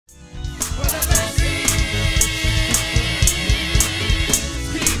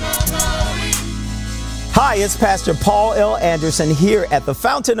Hi, it's Pastor Paul L. Anderson here at the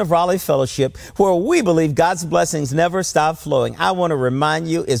Fountain of Raleigh Fellowship, where we believe God's blessings never stop flowing. I want to remind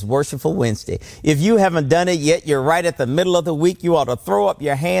you it's Worshipful Wednesday. If you haven't done it yet, you're right at the middle of the week. You ought to throw up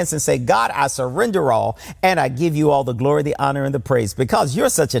your hands and say, God, I surrender all, and I give you all the glory, the honor, and the praise, because you're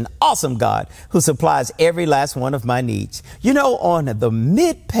such an awesome God who supplies every last one of my needs. You know, on the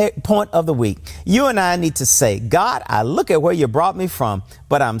midpoint of the week, you and I need to say, God, I look at where you brought me from,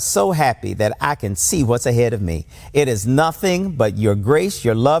 but I'm so happy that I can see what's ahead of me. It is nothing but your grace,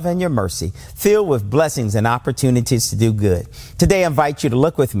 your love, and your mercy, filled with blessings and opportunities to do good. Today, I invite you to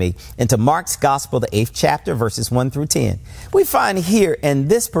look with me into Mark's Gospel, the 8th chapter, verses 1 through 10. We find here in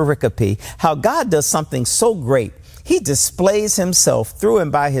this pericope how God does something so great. He displays himself through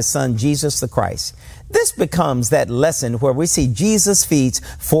and by his son, Jesus the Christ. This becomes that lesson where we see Jesus feeds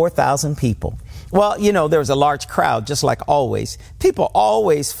 4,000 people. Well, you know, there was a large crowd, just like always. People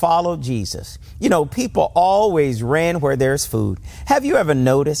always followed Jesus. You know, people always ran where there's food. Have you ever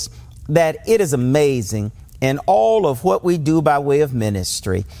noticed that it is amazing in all of what we do by way of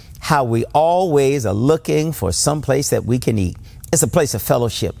ministry, how we always are looking for some place that we can eat? It's a place of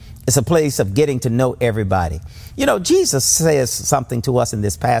fellowship. It's a place of getting to know everybody. You know, Jesus says something to us in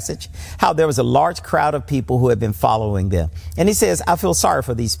this passage, how there was a large crowd of people who had been following them. And he says, I feel sorry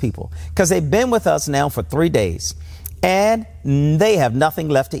for these people because they've been with us now for 3 days and they have nothing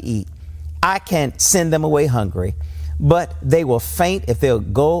left to eat. I can't send them away hungry, but they will faint if they'll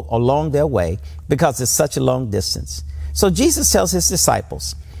go along their way because it's such a long distance. So Jesus tells his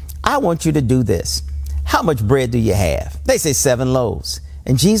disciples, I want you to do this. How much bread do you have? They say 7 loaves.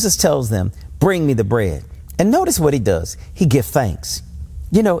 And Jesus tells them, bring me the bread. And notice what he does. He gives thanks.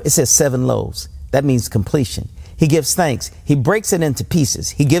 You know, it says 7 loaves. That means completion. He gives thanks. He breaks it into pieces.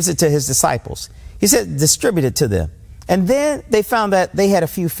 He gives it to his disciples. He said, distribute it to them. And then they found that they had a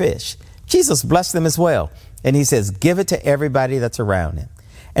few fish. Jesus blessed them as well. And he says, give it to everybody that's around him.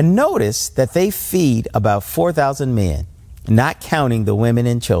 And notice that they feed about 4,000 men, not counting the women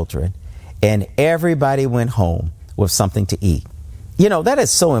and children. And everybody went home with something to eat. You know, that is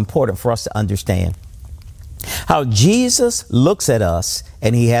so important for us to understand how Jesus looks at us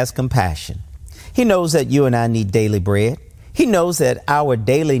and he has compassion. He knows that you and I need daily bread. He knows that our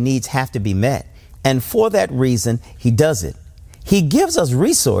daily needs have to be met. And for that reason, he does it. He gives us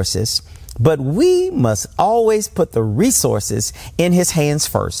resources, but we must always put the resources in his hands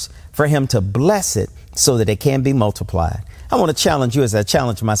first for him to bless it so that it can be multiplied. I want to challenge you as I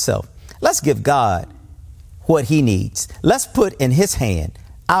challenge myself. Let's give God what he needs. Let's put in his hand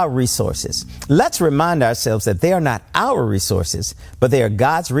our resources. Let's remind ourselves that they are not our resources, but they are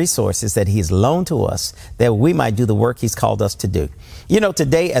God's resources that he has loaned to us that we might do the work he's called us to do. You know,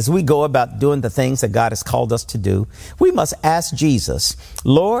 today, as we go about doing the things that God has called us to do, we must ask Jesus,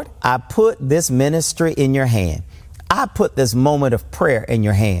 Lord, I put this ministry in your hand. I put this moment of prayer in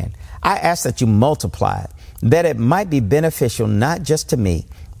your hand. I ask that you multiply it, that it might be beneficial, not just to me,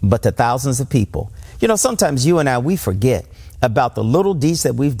 but to thousands of people. You know, sometimes you and I, we forget about the little deeds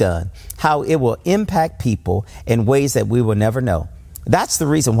that we've done, how it will impact people in ways that we will never know. That's the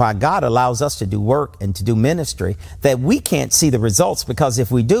reason why God allows us to do work and to do ministry that we can't see the results, because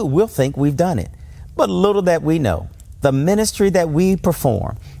if we do, we'll think we've done it. But little that we know, the ministry that we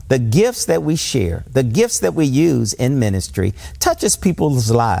perform, the gifts that we share, the gifts that we use in ministry touches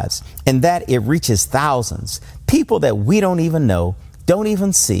people's lives, and that it reaches thousands, people that we don't even know, don't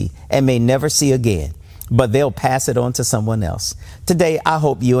even see, and may never see again, but they'll pass it on to someone else. Today, I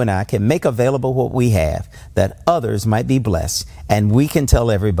hope you and I can make available what we have, that others might be blessed, and we can tell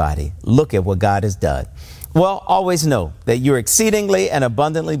everybody, look at what God has done. Well, always know that you're exceedingly and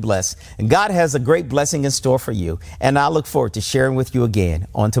abundantly blessed, and God has a great blessing in store for you, and I look forward to sharing with you again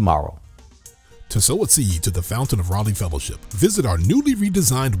on tomorrow. To sow a seed to the Fountain of Raleigh Fellowship, visit our newly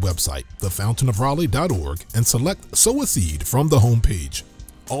redesigned website, thefountainofraleigh.org, and select Sow a Seed from the homepage.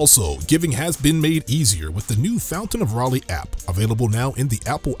 Also, giving has been made easier with the new Fountain of Raleigh app, available now in the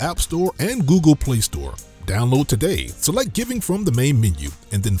Apple App Store and Google Play Store. Download today, select Giving from the main menu,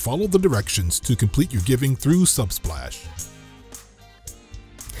 and then follow the directions to complete your giving through Subsplash.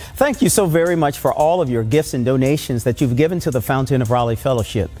 Thank you so very much for all of your gifts and donations that you've given to the Fountain of Raleigh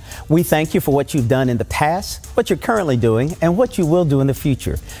Fellowship. We thank you for what you've done in the past, what you're currently doing, and what you will do in the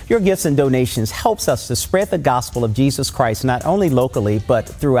future. Your gifts and donations helps us to spread the gospel of Jesus Christ, not only locally, but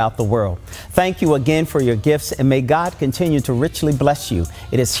throughout the world. Thank you again for your gifts, and may God continue to richly bless you.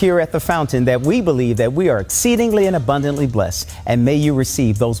 It is here at the Fountain that we believe that we are exceedingly and abundantly blessed, and may you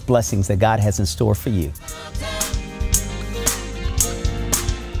receive those blessings that God has in store for you.